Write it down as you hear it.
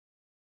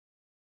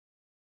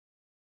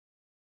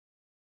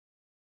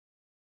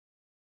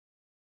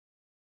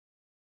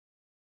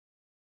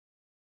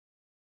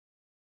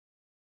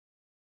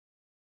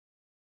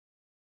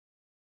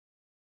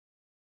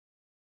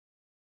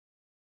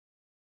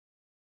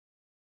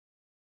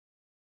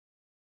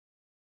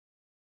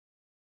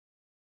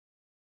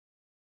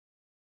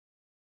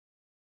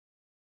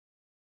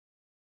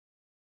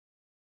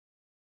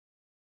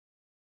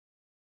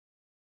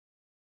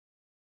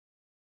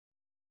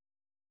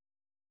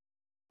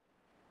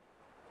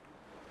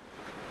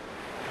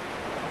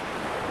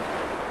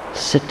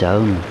Sit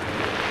down.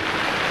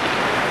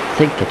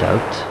 Think it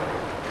out.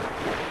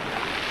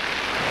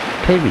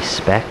 Pay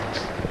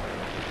respect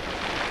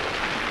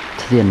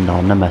to the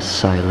anonymous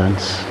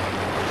silence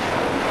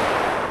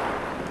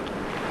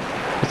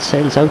that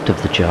sails out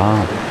of the jar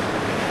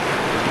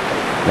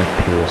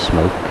like pure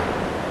smoke.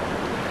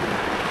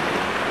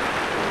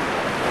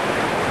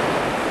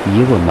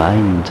 Your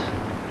mind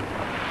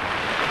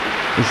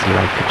is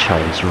like a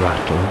child's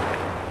rattle,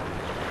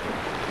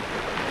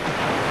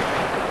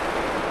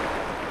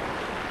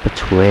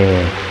 but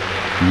where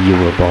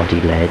your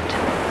body led,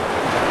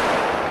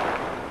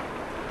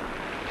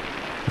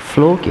 the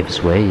floor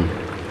gives way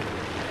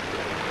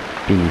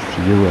beneath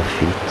your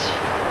feet,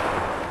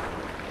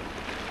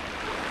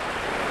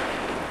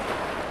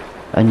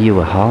 and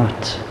your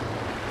heart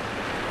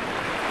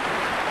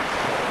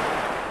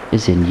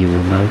is in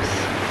your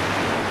mouth.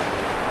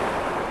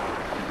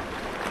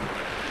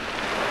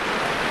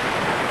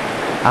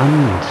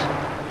 And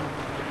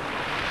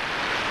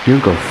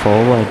you'll go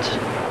forward.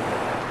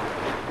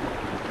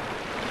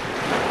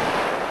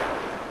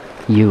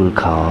 You'll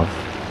carve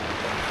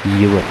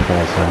your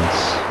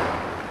presence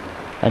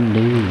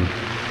anew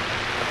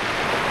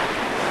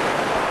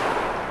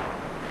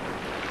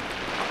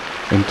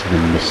into the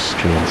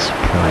mystery and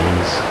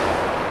surprise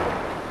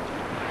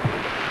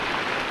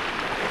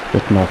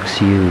that knocks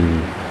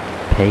you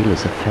pale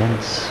as a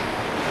fence,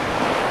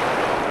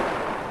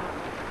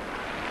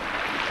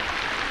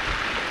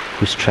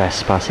 whose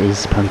trespass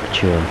is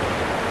punctual,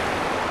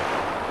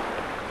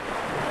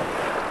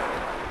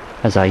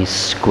 as eyes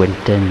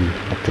squinting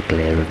at the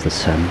glare of the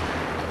sun.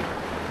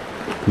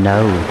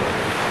 Now,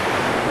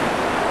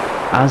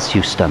 as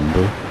you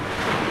stumble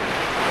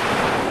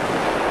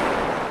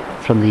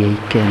from the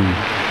aching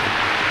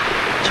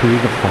to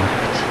the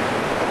fact,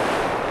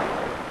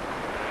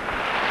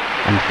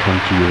 and come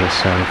to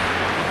yourself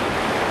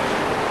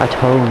at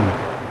home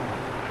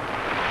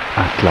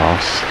at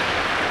last,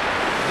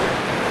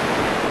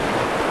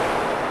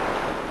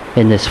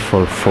 in this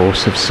full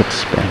force of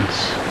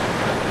suspense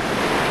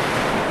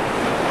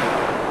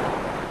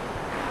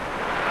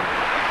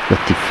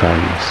that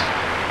defies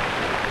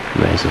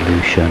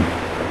resolution.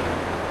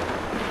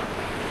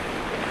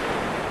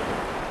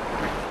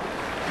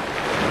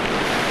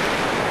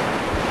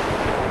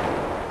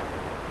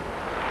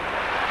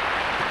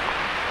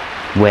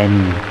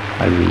 When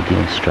I read the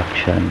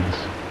instructions,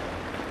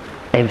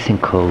 everything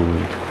cold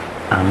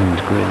and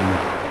grim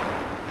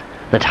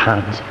that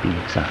had to be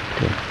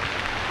exacted,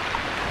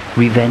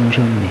 revenge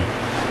on me,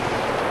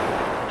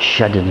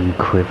 shuddered and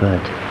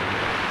quivered,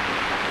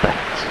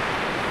 but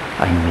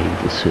I made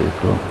the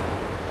circle,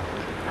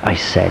 I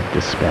said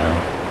the spell,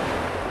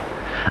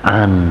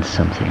 and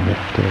something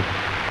lifted,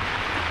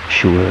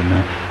 sure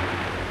enough.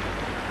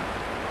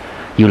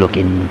 You look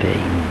in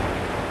vain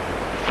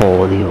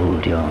for the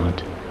old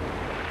yard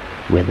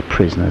where the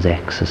prisoners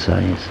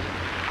exercised.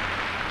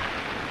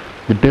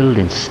 The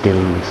building's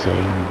still the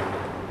same,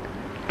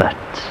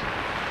 but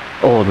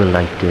all the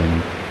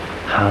lighting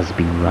has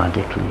been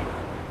radically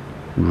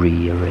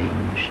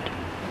rearranged.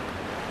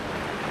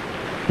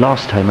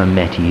 Last time I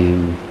met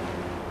you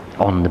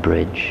on the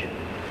bridge,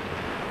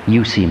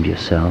 you seemed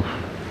yourself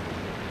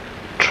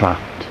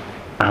trapped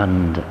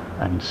and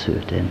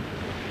uncertain,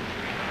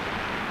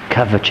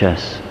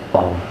 covetous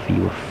of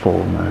your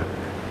former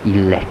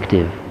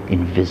elective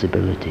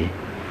invisibility.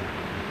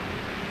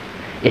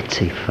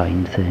 It's a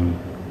fine thing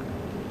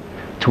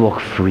to walk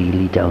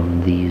freely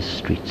down these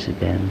streets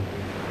again,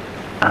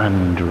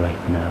 and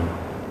right now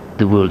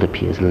the world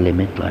appears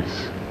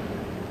limitless.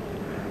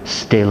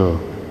 Still,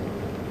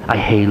 I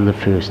hail the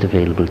first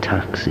available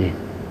taxi.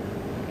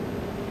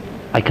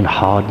 I can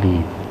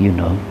hardly,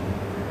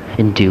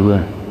 endure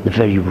the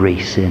very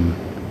racing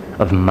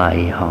of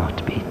my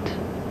heartbeat.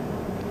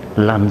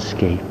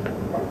 Landscape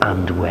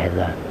and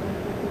weather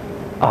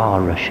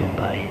are rushing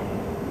by,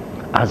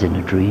 as in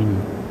a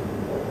dream.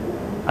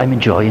 I'm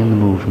enjoying the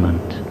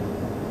movement,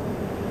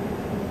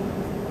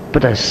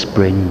 but I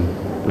spring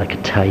like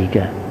a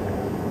tiger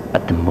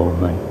at the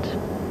moment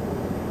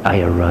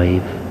I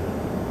arrive.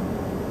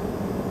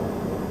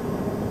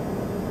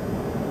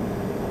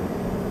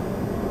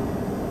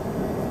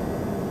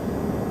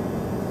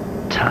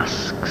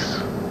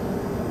 Tasks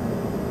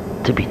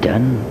to be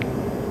done,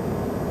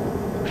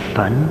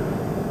 fun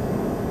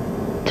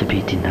to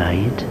be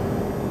denied,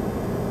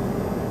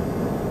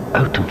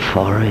 out and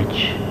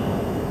forage,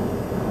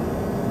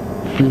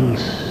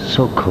 feels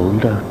so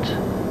cold out,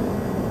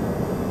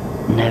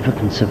 never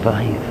can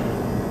survive,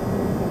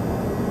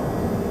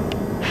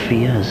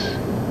 fears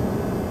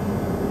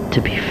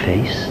to be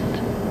faced,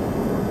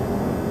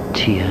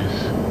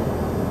 tears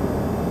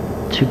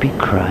to be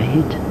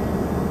cried,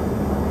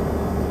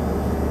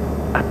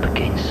 up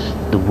against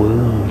the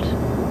world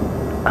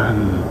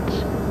and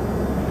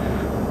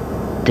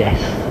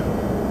death.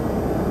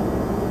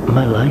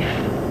 My life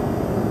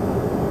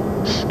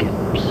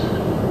skips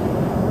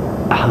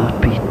a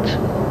heartbeat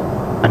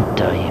and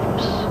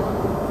dives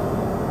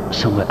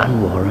somewhere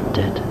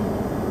unwarranted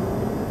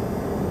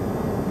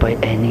by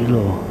any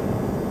law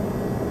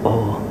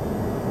or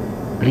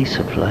lease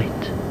of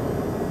light,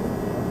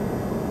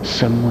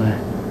 somewhere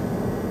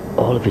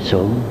all of its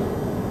own,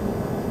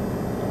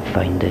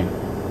 finding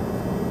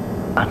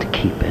and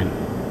keeping.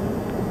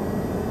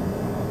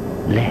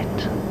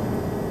 Let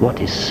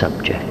what is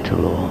subject to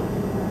law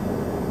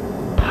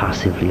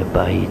passively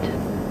abide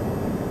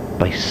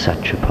by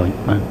such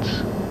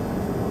appointments.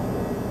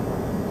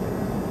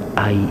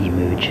 I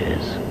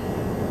emerges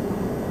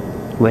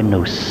when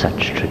no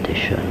such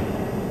tradition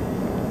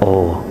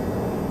or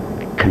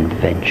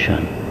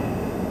convention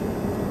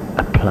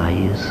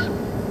applies